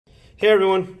Hey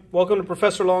everyone, welcome to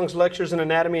Professor Long's Lectures in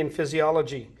Anatomy and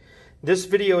Physiology. This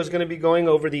video is going to be going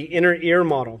over the inner ear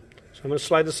model. So I'm going to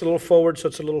slide this a little forward so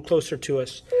it's a little closer to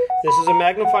us. This is a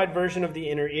magnified version of the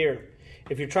inner ear.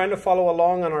 If you're trying to follow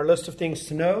along on our list of things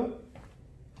to know,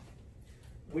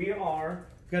 we are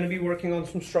going to be working on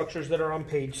some structures that are on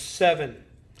page 7.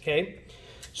 Okay,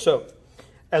 so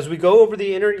as we go over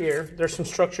the inner ear, there's some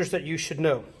structures that you should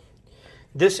know.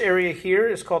 This area here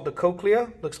is called the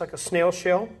cochlea, looks like a snail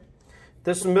shell.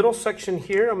 This middle section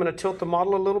here, I'm going to tilt the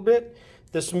model a little bit.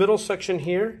 This middle section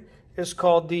here is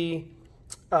called the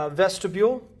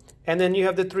vestibule, and then you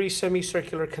have the 3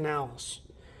 semicircular canals.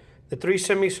 The 3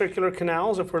 semicircular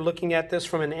canals, if we're looking at this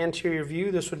from an anterior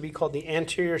view, this would be called the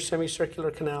anterior semicircular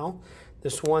canal.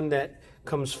 This one that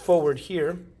comes forward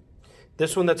here.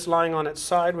 This one that's lying on its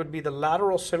side would be the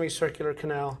lateral semicircular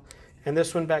canal, and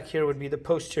this one back here would be the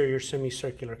posterior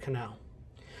semicircular canal.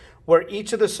 Where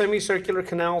each of the semicircular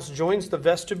canals joins the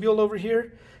vestibule over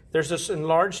here, there's this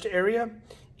enlarged area.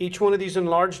 Each one of these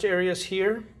enlarged areas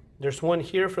here, there's one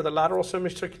here for the lateral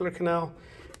semicircular canal,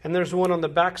 and there's one on the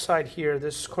back side here.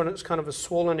 This is kind of a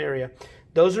swollen area.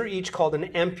 Those are each called an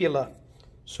ampulla.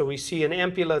 So we see an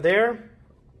ampulla there,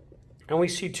 and we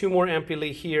see 2 more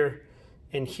ampullae here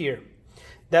and here.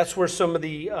 That's where some of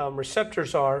the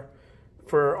receptors are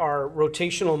for our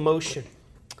rotational motion.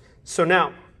 So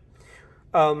now,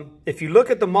 if you look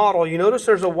at the model, you notice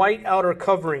there's a white outer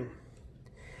covering.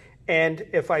 And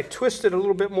if I twist it a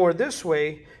little bit more this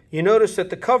way, you notice that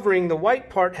the covering, the white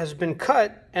part, has been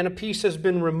cut and a piece has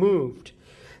been removed.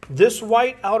 This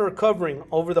white outer covering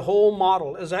over the whole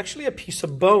model is actually a piece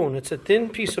of bone. It's a thin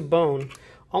piece of bone,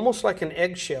 almost like an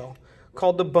eggshell,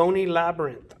 called the bony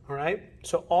labyrinth. All right?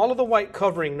 So all of the white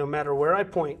covering, no matter where I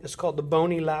point, is called the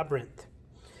bony labyrinth.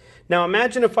 Now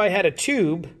imagine if I had a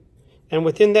tube, and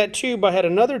within that tube, I had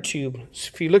another tube.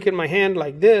 So if you look at my hand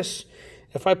like this,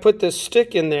 if I put this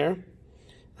stick in there,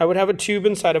 I would have a tube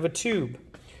inside of a tube.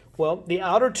 Well, the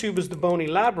outer tube is the bony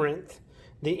labyrinth.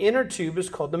 The inner tube is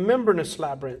called the membranous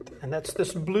labyrinth. And that's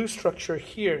this blue structure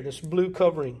here, this blue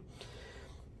covering.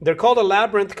 They're called a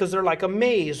labyrinth because they're like a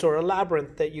maze or a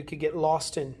labyrinth that you could get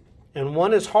lost in. And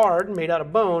one is hard, made out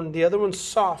of bone. The other one's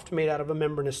soft, made out of a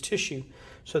membranous tissue.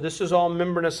 So this is all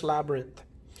membranous labyrinth.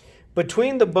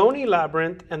 Between the bony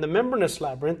labyrinth and the membranous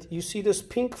labyrinth, you see this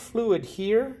pink fluid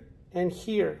here and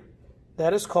here.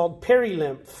 That is called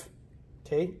perilymph.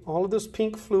 Okay, all of this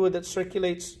pink fluid that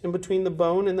circulates in between the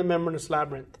bone and the membranous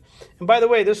labyrinth. And by the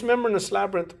way, this membranous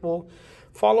labyrinth will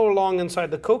follow along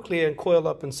inside the cochlea and coil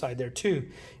up inside there too.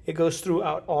 It goes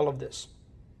throughout all of this.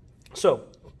 So,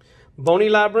 bony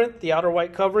labyrinth, the outer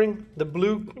white covering, the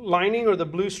blue lining or the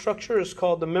blue structure is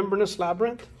called the membranous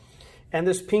labyrinth. And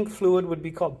this pink fluid would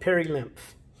be called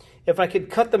perilymph. If I could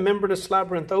cut the membranous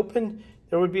labyrinth open,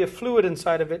 there would be a fluid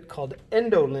inside of it called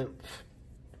endolymph.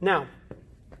 Now,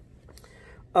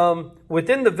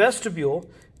 within the vestibule,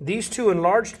 these 2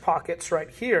 enlarged pockets right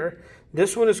here,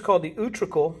 this one is called the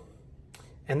utricle,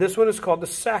 and this one is called the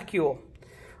saccule.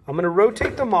 I'm going to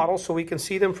rotate the model so we can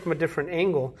see them from a different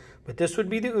angle, but this would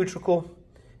be the utricle,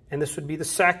 and this would be the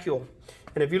saccule.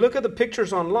 And if you look at the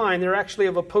pictures online, they're actually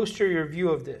of a posterior view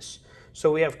of this. So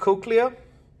we have cochlea,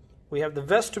 we have the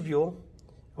vestibule,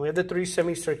 and we have the 3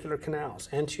 semicircular canals,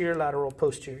 anterior, lateral,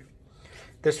 posterior.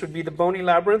 This would be the bony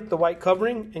labyrinth, the white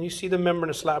covering, and you see the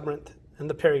membranous labyrinth and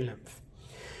the perilymph.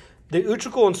 The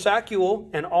utricle and saccule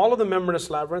and all of the membranous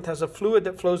labyrinth has a fluid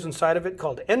that flows inside of it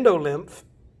called endolymph,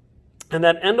 and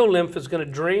that endolymph is going to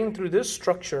drain through this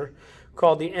structure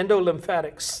called the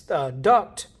endolymphatic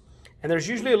duct, and there's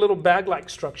usually a little bag-like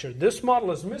structure. This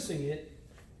model is missing it.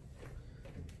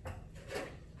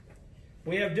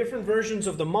 We have different versions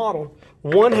of the model.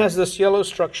 One has this yellow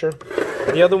structure,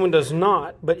 the other one does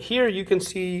not. But here you can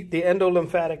see the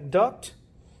endolymphatic duct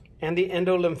and the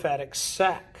endolymphatic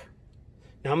sac.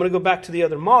 Now I'm going to go back to the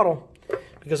other model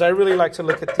because I really like to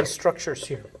look at these structures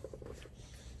here.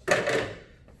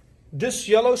 This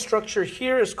yellow structure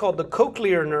here is called the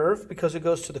cochlear nerve because it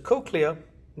goes to the cochlea.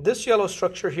 This yellow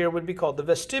structure here would be called the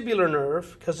vestibular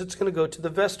nerve because it's going to go to the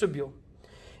vestibule.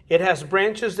 It has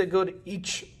branches that go to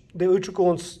the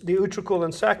utricle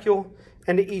and saccule,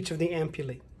 and to each of the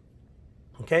ampullae.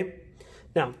 Okay?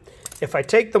 Now, if I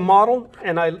take the model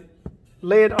and I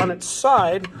lay it on its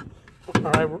side,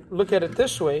 or I look at it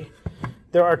this way,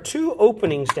 there are 2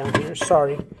 openings down here.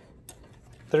 Sorry.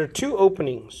 There are 2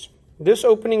 openings. This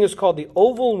opening is called the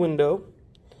oval window,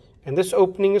 and this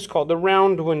opening is called the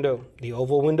round window. The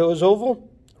oval window is oval,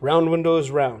 round window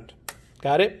is round.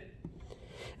 Got it?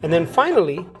 And then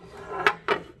finally,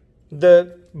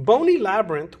 the bony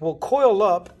labyrinth will coil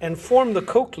up and form the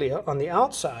cochlea on the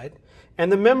outside,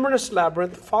 and the membranous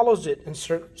labyrinth follows it and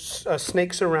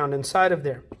snakes around inside of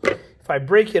there. If I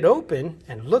break it open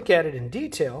and look at it in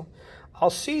detail, I'll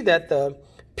see that the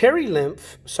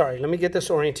perilymph, sorry, let me get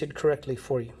this oriented correctly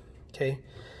for you, okay?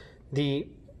 The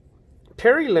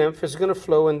perilymph is going to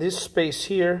flow in this space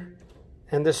here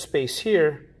and this space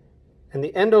here, and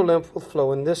the endolymph will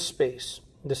flow in this space.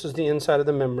 This is the inside of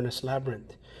the membranous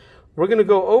labyrinth. We're going to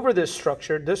go over this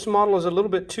structure. This model is a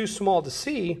little bit too small to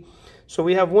see, so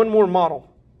we have one more model.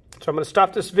 So I'm going to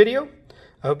stop this video.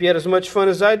 I hope you had as much fun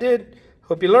as I did.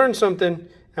 Hope you learned something,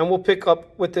 and we'll pick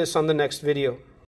up with this on the next video.